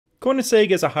Koenigsegg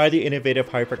is a highly innovative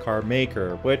hypercar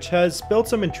maker, which has built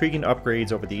some intriguing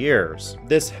upgrades over the years.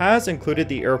 This has included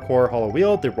the air-core hollow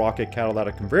wheel, the rocket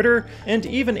catalytic converter, and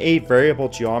even a variable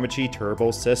geometry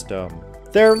turbo system.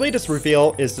 Their latest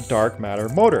reveal is the dark matter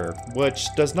motor, which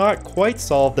does not quite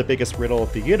solve the biggest riddle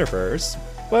of the universe,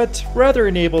 but rather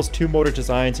enables two motor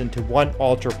designs into one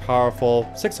ultra-powerful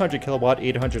 600 kilowatt,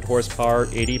 800 horsepower,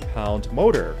 80-pound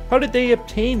motor. How did they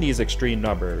obtain these extreme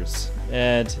numbers?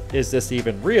 And is this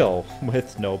even real,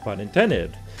 with no pun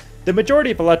intended? The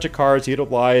majority of electric cars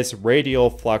utilize radial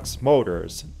flux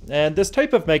motors, and this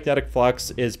type of magnetic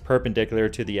flux is perpendicular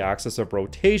to the axis of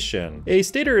rotation. A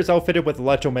stator is outfitted with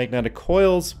electromagnetic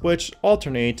coils which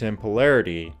alternate in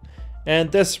polarity,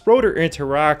 and this rotor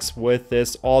interacts with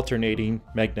this alternating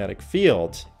magnetic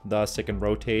field, thus it can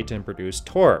rotate and produce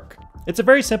torque. It's a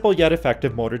very simple yet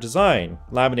effective motor design.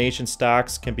 Lamination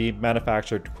stacks can be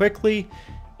manufactured quickly,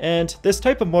 and this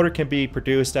type of motor can be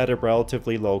produced at a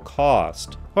relatively low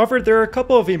cost. However, there are a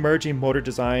couple of emerging motor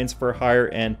designs for higher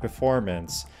end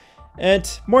performance. And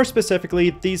more specifically,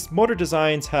 these motor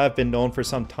designs have been known for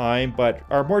some time but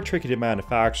are more tricky to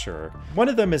manufacture. One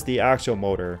of them is the Raxial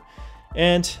motor,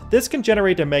 and this can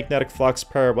generate a magnetic flux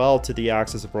parallel to the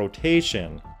axis of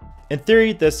rotation. In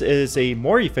theory, this is a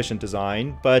more efficient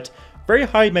design, but very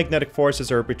high magnetic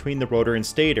forces are between the rotor and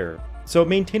stator, so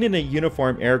maintaining a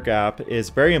uniform air gap is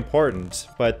very important,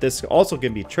 but this also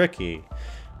can be tricky.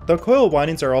 The coil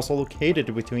windings are also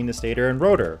located between the stator and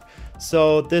rotor,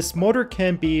 so this motor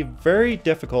can be very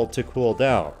difficult to cool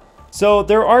down. So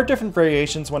there are different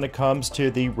variations when it comes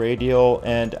to the radial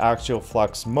and axial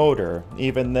flux motor.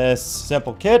 Even this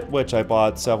simple kit, which I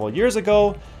bought several years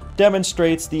ago,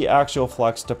 demonstrates the axial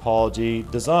flux topology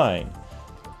design.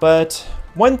 But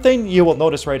one thing you will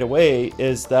notice right away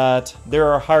is that there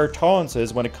are higher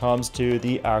tolerances when it comes to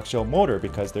the axial motor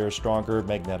because there are stronger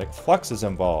magnetic fluxes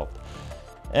involved.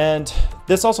 And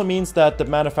this also means that the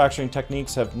manufacturing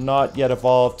techniques have not yet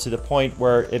evolved to the point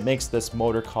where it makes this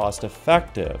motor cost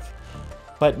effective.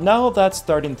 But now that's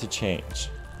starting to change.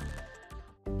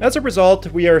 As a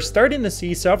result, we are starting to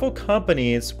see several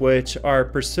companies which are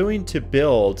pursuing to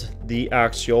build the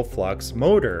axial flux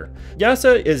motor.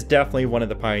 YASA is definitely one of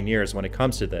the pioneers when it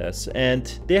comes to this,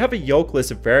 and they have a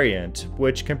yokeless variant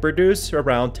which can produce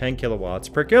around 10 kilowatts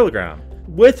per kilogram,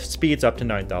 with speeds up to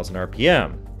 9,000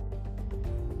 RPM.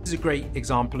 This is a great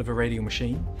example of a radial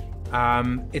machine.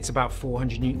 It's about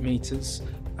 400 newton meters.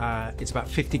 It's about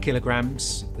 50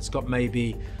 kilograms. It's got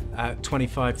maybe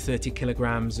 25-30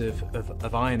 kilograms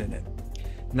of iron in it.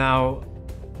 Now,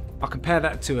 I'll compare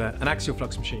that to an axial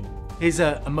flux machine. Here's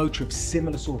a motor of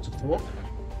similar sort of torque.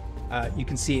 You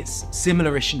can see it's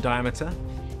similar-ish in diameter,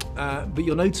 but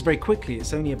you'll notice very quickly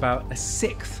it's only about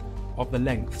 1/6 of the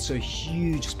length, so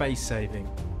huge space saving,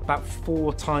 about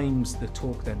 4 times the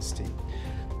torque density.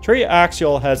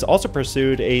 Raxial has also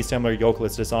pursued a similar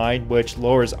yokeless design which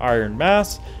lowers iron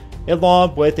mass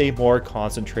along with a more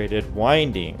concentrated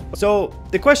winding. So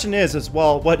the question is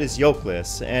well, what is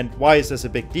yokeless and why is this a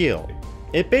big deal?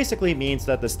 It basically means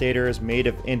that the stator is made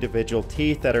of individual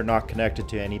teeth that are not connected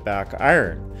to any back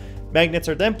iron. Magnets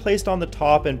are then placed on the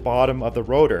top and bottom of the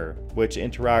rotor, which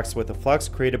interacts with the flux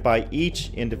created by each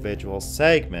individual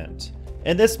segment.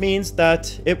 And this means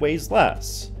that it weighs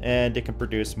less and it can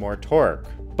produce more torque.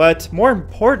 But more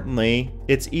importantly,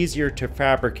 it's easier to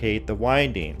fabricate the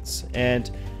windings,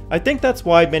 and I think that's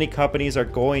why many companies are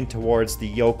going towards the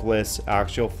yokeless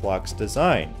axial flux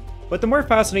design. But the more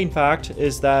fascinating fact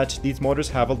is that these motors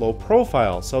have a low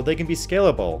profile, so they can be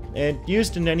scalable and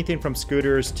used in anything from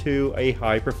scooters to a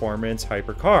high-performance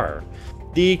hypercar.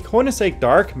 The Koenigsegg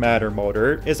dark matter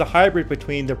motor is a hybrid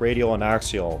between the radial and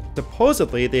axial.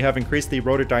 Supposedly, they have increased the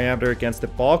rotor diameter against the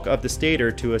bulk of the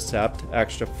stator to accept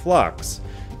extra flux.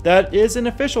 That is an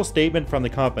official statement from the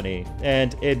company,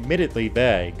 and admittedly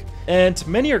vague. And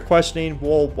many are questioning,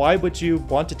 well, why would you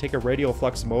want to take a radial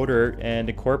flux motor and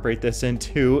incorporate this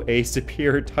into a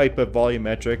superior type of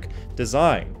volumetric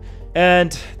design?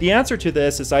 And the answer to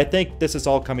this is I think this is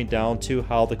all coming down to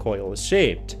how the coil is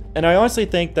shaped. And I honestly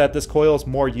think that this coil is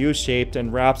more U-shaped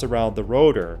and wraps around the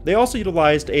rotor. They also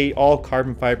utilized a all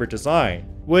carbon fiber design,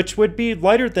 which would be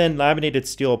lighter than laminated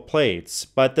steel plates,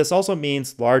 but this also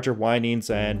means larger windings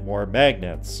and more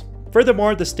magnets.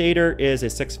 Furthermore, the stator is a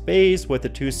 6-phase with the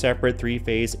 2 separate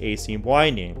 3-phase AC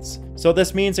windings, so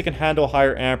this means it can handle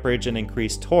higher amperage and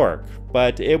increased torque,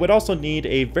 but it would also need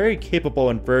a very capable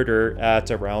inverter at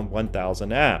around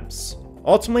 1000 amps.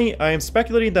 Ultimately, I am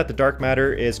speculating that the dark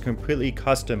matter is completely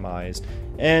customized,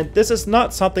 and this is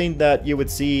not something that you would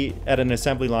see at an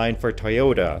assembly line for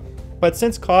Toyota. But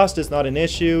since cost is not an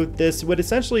issue, this would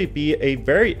essentially be a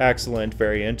very excellent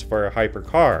variant for a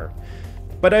hypercar.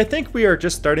 But I think we are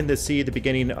just starting to see the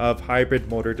beginning of hybrid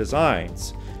motor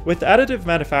designs. With additive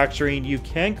manufacturing, you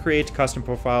can create custom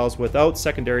profiles without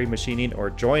secondary machining or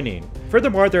joining.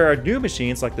 Furthermore, there are new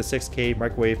machines like the 6K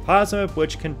microwave plasma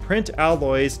which can print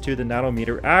alloys to the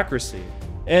nanometer accuracy.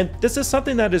 And this is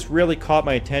something that has really caught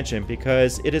my attention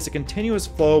because it is a continuous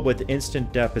flow with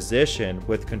instant deposition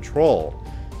with control.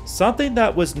 Something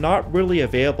that was not really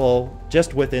available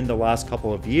just within the last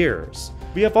couple of years.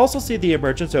 We have also seen the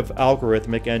emergence of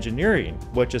algorithmic engineering,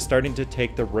 which is starting to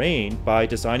take the reign by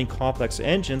designing complex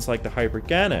engines like the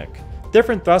Hyperganic.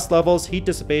 Different thrust levels, heat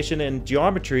dissipation, and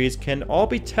geometries can all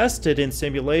be tested in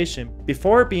simulation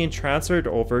before being transferred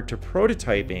over to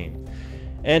prototyping.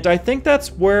 And I think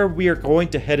that's where we are going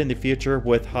to head in the future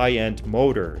with high-end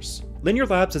motors. Linear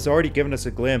Labs has already given us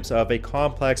a glimpse of a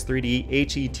complex 3D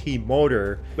HET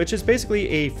motor, which is basically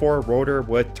a 4-rotor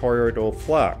with toroidal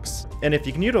flux. And if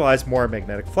you can utilize more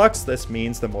magnetic flux, this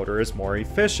means the motor is more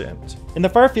efficient. In the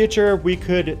far future, we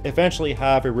could eventually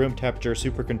have a room temperature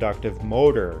superconductive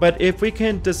motor. But if we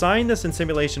can design this in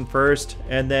simulation first,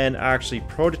 and then actually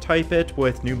prototype it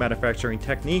with new manufacturing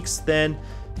techniques, then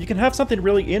you can have something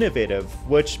really innovative,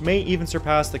 which may even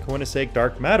surpass the Koenigsegg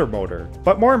dark matter motor.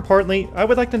 But more importantly, I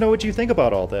would like to know what you think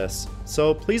about all this.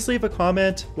 So please leave a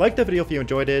comment, like the video if you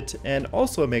enjoyed it, and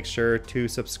also make sure to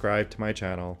subscribe to my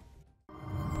channel.